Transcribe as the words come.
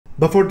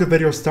Before the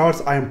video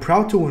starts, I am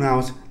proud to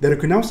announce that you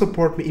can now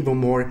support me even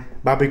more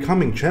by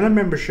becoming channel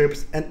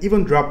memberships and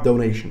even drop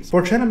donations.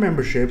 For channel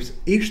memberships,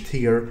 each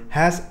tier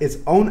has its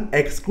own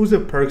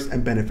exclusive perks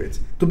and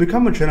benefits. To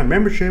become a channel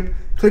membership,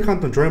 click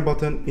on the join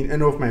button in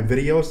any of my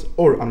videos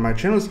or on my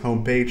channel's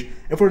homepage,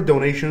 and for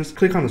donations,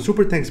 click on the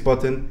super thanks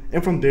button,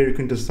 and from there you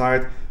can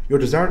decide your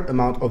desired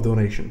amount of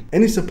donation.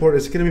 Any support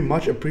is going to be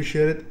much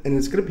appreciated, and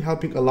it's going to be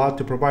helping a lot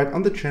to provide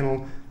on the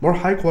channel more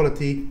high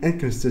quality and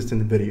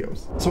consistent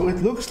videos. So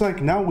it looks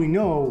like now we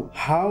know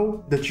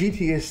how the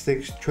GTA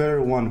 6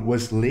 trailer 1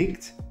 was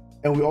leaked,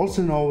 and we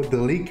also know the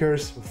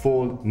leaker's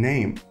full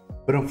name.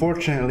 But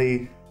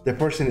unfortunately, the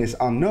person is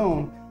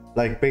unknown.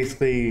 Like,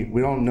 basically,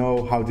 we don't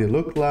know how they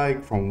look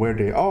like, from where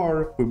they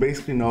are. We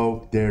basically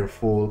know their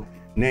full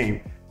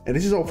name. And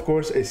this is of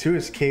course a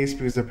serious case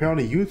because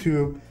apparently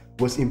YouTube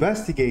was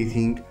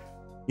investigating,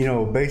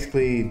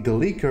 basically the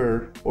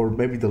leaker, or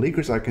maybe the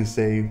leakers I can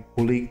say,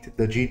 who leaked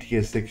the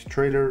GTA 6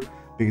 trailer,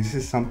 because this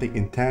is something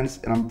intense.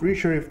 And I'm pretty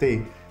sure if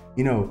they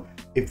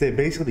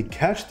basically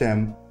catch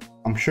them,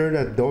 I'm sure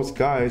that those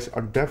guys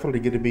are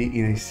definitely going to be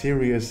in a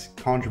serious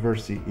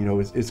controversy.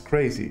 It's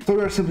crazy. So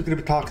we are simply going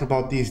to be talking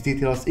about these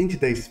details in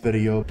today's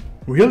video.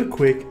 Real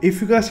quick, if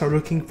you guys are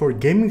looking for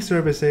gaming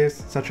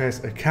services such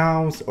as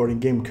accounts or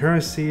in-game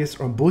currencies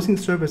or boosting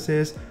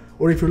services,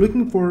 or if you're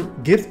looking for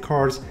gift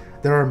cards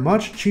that are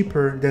much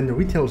cheaper than the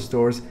retail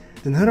stores,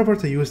 then head over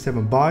to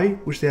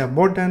U7Buy, which they have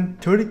more than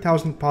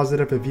 30,000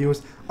 positive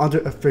reviews on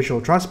their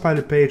official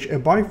Trustpilot page,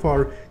 and by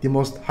far the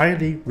most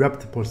highly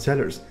reputable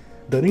sellers.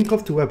 The link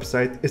of the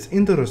website is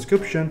in the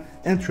description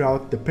and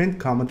throughout the pinned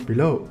comment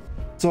below.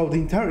 So the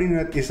entire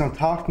internet is now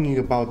talking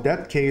about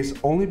that case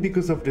only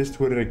because of this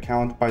Twitter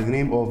account by the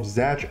name of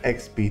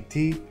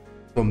ZachXBT.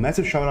 So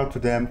massive shout out to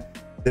them.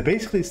 They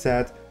basically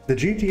said the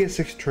GTA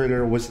 6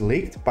 trailer was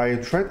leaked by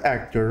a threat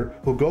actor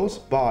who goes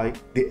by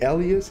the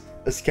Alias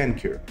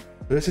Skenkir.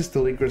 This is the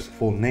leaker's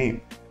full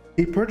name.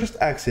 He purchased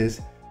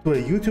access to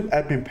a YouTube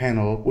admin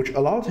panel which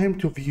allowed him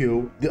to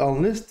view the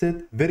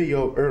unlisted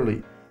video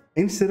early.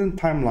 Incident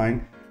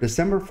timeline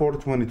December 4,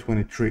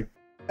 2023.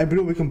 And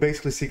below we can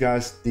basically see,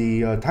 guys,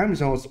 the time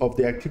zones of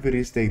the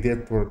activities they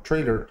did for the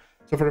trailer.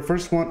 So for the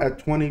first one at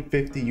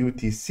 2050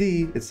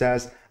 UTC, it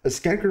says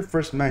Skenkir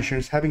first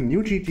mentions having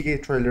new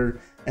GTA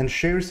trailer and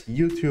shares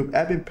YouTube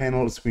admin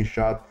panel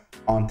screenshot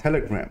on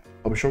Telegram.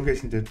 I'll be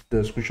showcasing the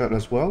screenshot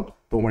as well,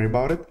 don't worry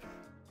about it.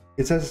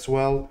 It says as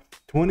well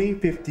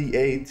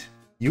 2058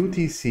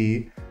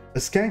 UTC,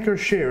 Skenkir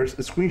shares a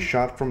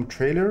screenshot from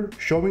trailer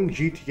showing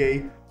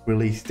GTA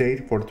release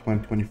date for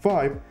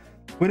 2025.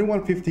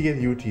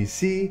 2158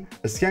 UTC,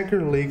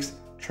 Skenkir leaks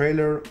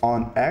trailer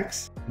on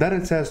X. Then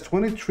it says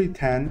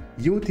 2310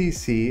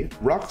 UTC,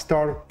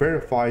 Rockstar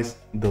verifies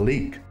the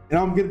leak. And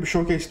I'm going to be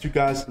showcasing to you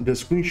guys the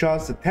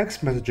screenshots, the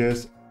text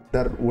messages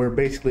that were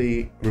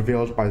basically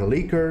revealed by the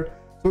leaker.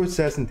 So it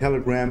says in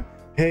Telegram,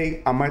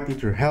 hey, I might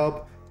need your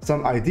help.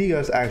 Some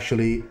ideas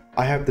actually.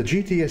 I have the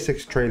GTA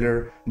 6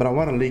 trailer, but I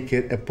want to leak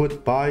it and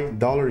put by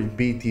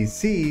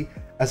 $BTC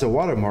as a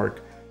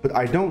watermark, but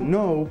I don't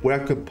know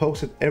where I could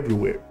post it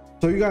everywhere.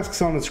 So you guys can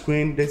see on the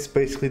screen, this is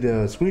basically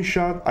the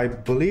screenshot. I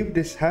believe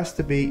this has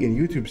to be in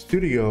YouTube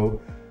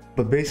Studio,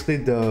 but basically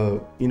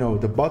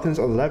the buttons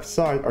on the left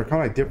side are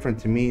kind of different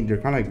to me.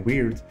 They're kind of like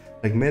weird,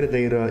 like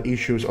metadata,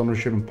 issues,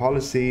 ownership and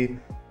policy.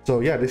 So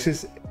yeah, this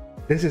is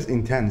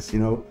intense.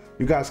 You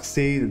guys can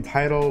see the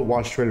title,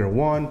 watch trailer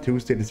 1,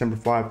 Tuesday, December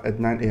 5 at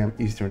 9 AM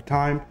Eastern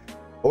time.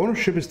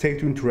 Ownership is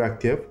Take-Two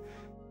Interactive.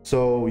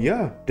 So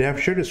yeah, they have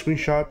shared a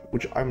screenshot,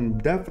 which I'm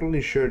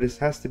definitely sure this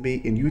has to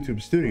be in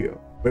YouTube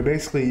Studio, where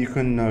basically you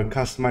can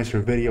customize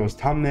your videos,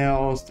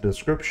 thumbnails, the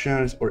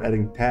descriptions, or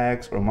adding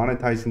tags or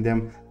monetizing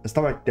them and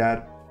stuff like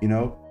that,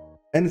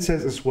 And it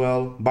says as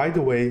well, by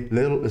the way,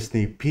 little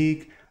sneak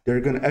peek,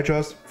 they're gonna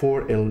adjust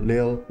for a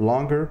little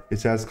longer. It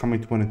says coming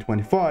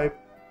 2025.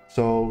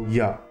 So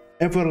yeah.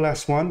 And for the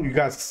last one, you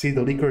guys see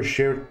the leaker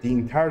shared the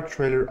entire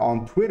trailer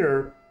on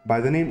Twitter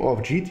by the name of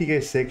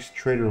GTA 6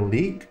 trailer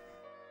leak.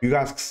 You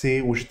guys can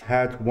see, which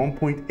had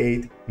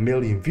 1.8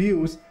 million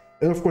views.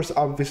 And of course,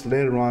 obviously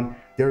later on,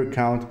 their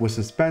account was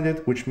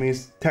suspended, which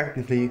means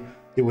technically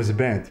it was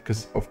banned,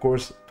 because of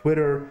course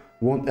Twitter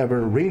won't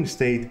ever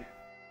reinstate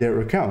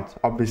their account,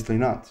 obviously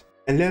not.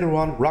 And later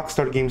on,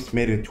 Rockstar Games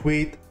made a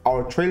tweet,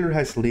 our trailer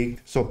has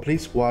leaked, so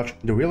please watch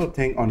the real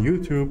thing on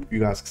YouTube.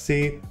 You guys can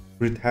see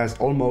it has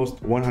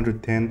almost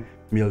 110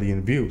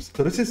 million views.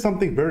 So this is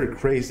something very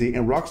crazy,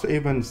 and Rockstar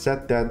even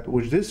said that,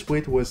 which this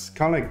tweet was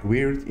kind of like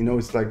weird,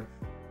 it's like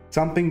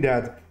something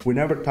that we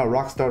never thought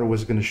Rockstar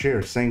was going to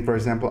share, saying, for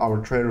example,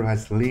 our trailer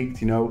has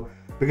leaked,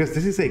 because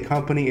this is a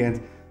company, and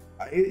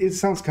it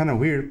sounds kind of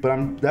weird, but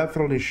I'm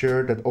definitely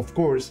sure that, of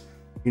course,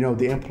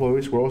 the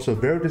employees were also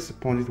very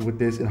disappointed with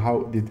this and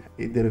how did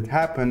it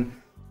happen.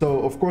 So,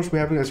 of course, we're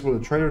having as well a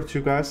trailer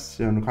too, guys,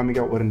 coming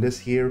out within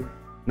this year.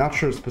 Not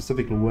sure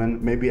specifically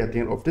when, maybe at the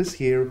end of this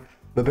year,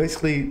 but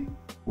basically,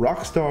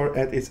 Rockstar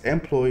and its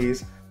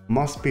employees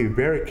must be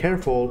very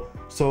careful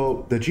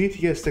so the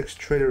GTA 6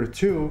 trailer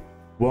 2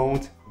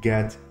 won't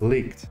get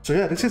leaked. So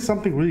yeah, this is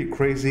something really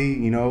crazy,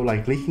 you know,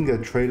 like leaking a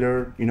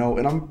trailer, you know,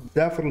 and I'm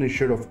definitely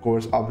sure, of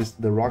course,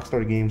 obviously the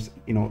Rockstar Games,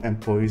 you know,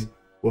 employees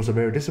was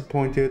very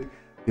disappointed,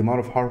 the amount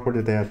of hard work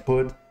that they had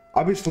put.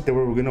 Obviously they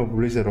were gonna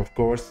release it, of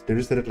course, they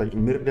just did it like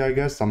immediately, I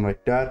guess, something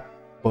like that,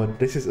 but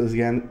this is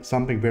again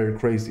something very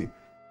crazy.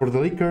 For the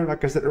leaker,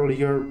 like I said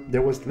earlier,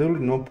 there was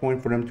literally no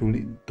point for them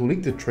to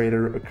leak the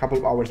trailer a couple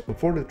of hours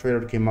before the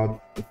trailer came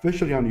out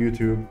officially on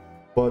YouTube,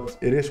 but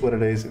it is what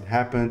it is, it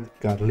happened,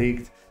 got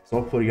leaked,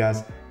 so hopefully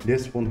guys,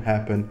 this won't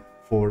happen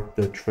for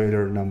the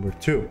trailer number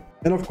 2.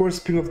 And of course,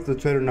 speaking of the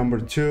trailer number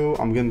 2,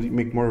 I'm going to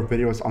make more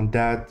videos on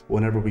that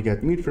whenever we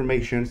get new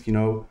information, you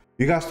know.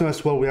 You guys know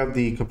as well, we have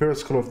the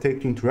Confederates Call of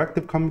Take-Two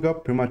Interactive coming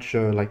up pretty much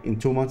like in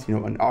 2 months, you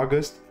know, in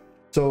August.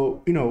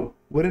 So, you know,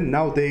 within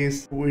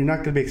nowadays, we're not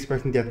going to be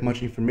expecting that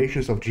much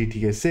information of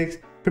GTA 6.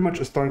 Pretty much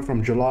starting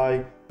from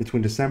July,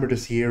 between December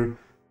this year,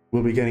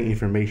 we'll be getting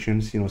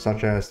informations, you know,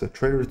 such as the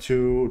trailer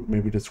 2,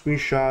 maybe the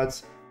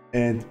screenshots,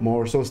 and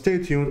more. So stay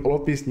tuned. All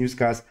of these news,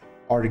 guys,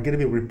 are going to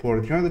be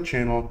reported here on the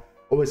channel.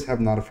 Always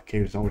have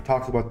notifications. And we're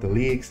talking about the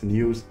leaks, the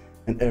news,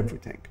 and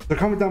everything. So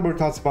comment down below your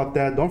thoughts about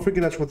that. Don't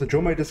forget that you want to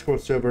join my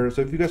Discord server.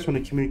 So if you guys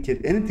want to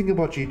communicate anything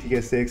about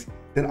GTA 6,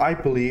 then I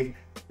believe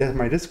that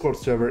my Discord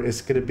server is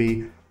going to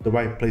be the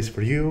right place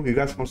for you. You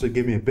guys can also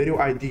give me video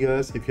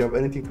ideas. If you have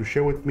anything to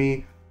share with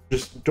me,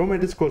 just join my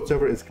Discord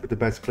server. It's going to be the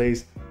best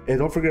place. And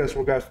don't forget as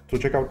well, guys, to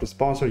check out the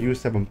sponsor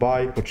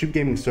U7Buy for cheap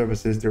gaming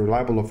services. They're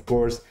reliable, of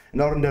course.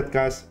 And other than that,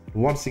 guys,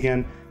 once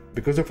again,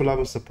 because of your love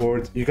and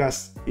support, you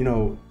guys, you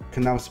know,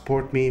 can now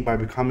support me by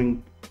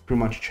becoming pretty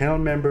much channel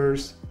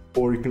members,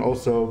 or you can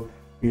also,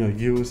 you know,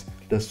 use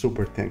the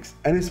super thanks.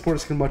 Any support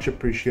is much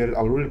appreciated.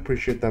 I'll really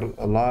appreciate that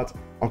a lot.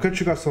 I'll catch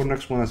you guys on the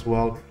next one as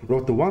well.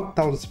 Road to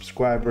 1,000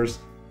 subscribers,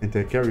 and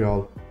take care,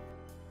 y'all.